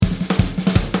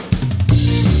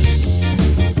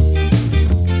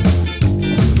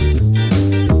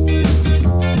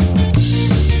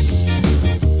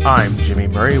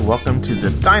Murray. Welcome to the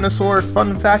Dinosaur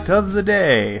Fun Fact of the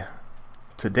Day.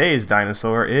 Today's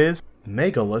dinosaur is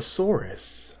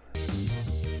Megalosaurus.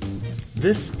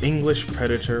 This English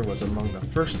predator was among the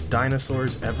first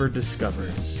dinosaurs ever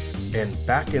discovered, and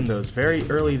back in those very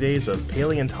early days of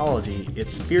paleontology,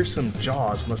 its fearsome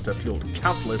jaws must have fueled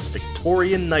countless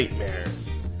Victorian nightmares.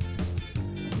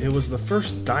 It was the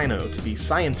first dino to be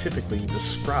scientifically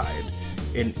described.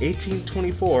 In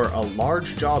 1824, a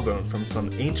large jawbone from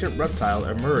some ancient reptile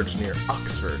emerged near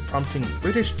Oxford, prompting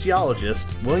British geologist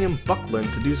William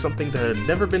Buckland to do something that had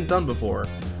never been done before: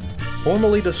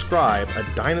 formally describe a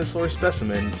dinosaur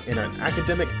specimen in an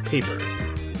academic paper.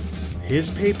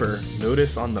 His paper,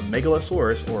 Notice on the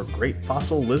Megalosaurus, or Great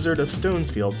Fossil Lizard of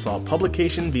Stonesfield, saw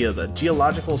publication via the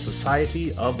Geological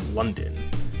Society of London.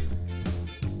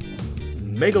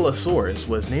 Megalosaurus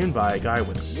was named by a guy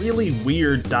with really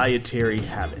weird dietary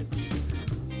habits.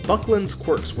 Buckland's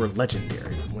quirks were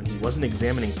legendary. When he wasn't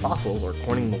examining fossils or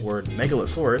coining the word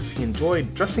Megalosaurus, he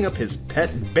enjoyed dressing up his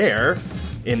pet bear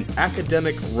in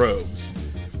academic robes.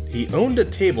 He owned a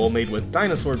table made with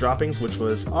dinosaur droppings, which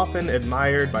was often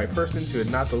admired by persons who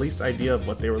had not the least idea of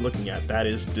what they were looking at. That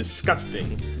is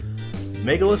disgusting.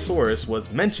 Megalosaurus was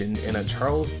mentioned in a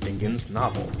Charles Dickens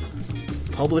novel.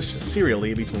 Published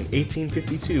serially between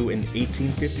 1852 and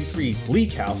 1853,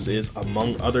 Bleak House is,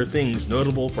 among other things,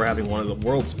 notable for having one of the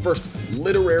world's first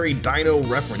literary dino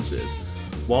references.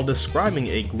 While describing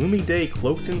a gloomy day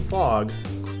cloaked in fog,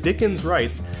 Dickens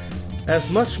writes, "As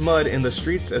much mud in the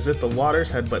streets as if the waters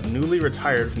had but newly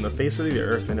retired from the face of the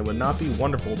earth, and it would not be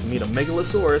wonderful to meet a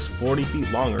Megalosaurus 40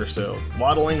 feet long or so,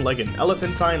 waddling like an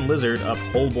elephantine lizard up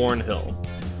Holborn Hill."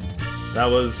 That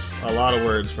was a lot of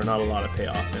words for not a lot of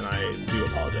payoff, and I do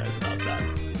apologize about that.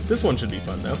 This one should be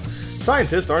fun, though.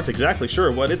 Scientists aren't exactly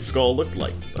sure what its skull looked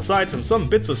like. Aside from some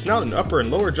bits of snout and upper and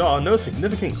lower jaw, no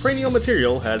significant cranial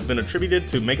material has been attributed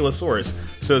to Megalosaurus,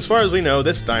 so as far as we know,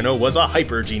 this dino was a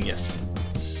hyper-genius.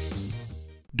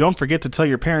 Don't forget to tell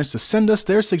your parents to send us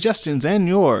their suggestions and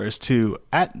yours to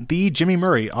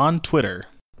 @TheJimmyMurray on Twitter.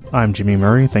 I'm Jimmy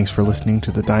Murray. Thanks for listening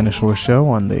to The Dinosaur Show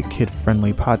on the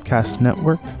Kid-Friendly Podcast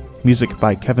Network. Music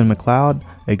by Kevin MacLeod,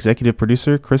 executive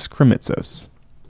producer Chris Kremitzos.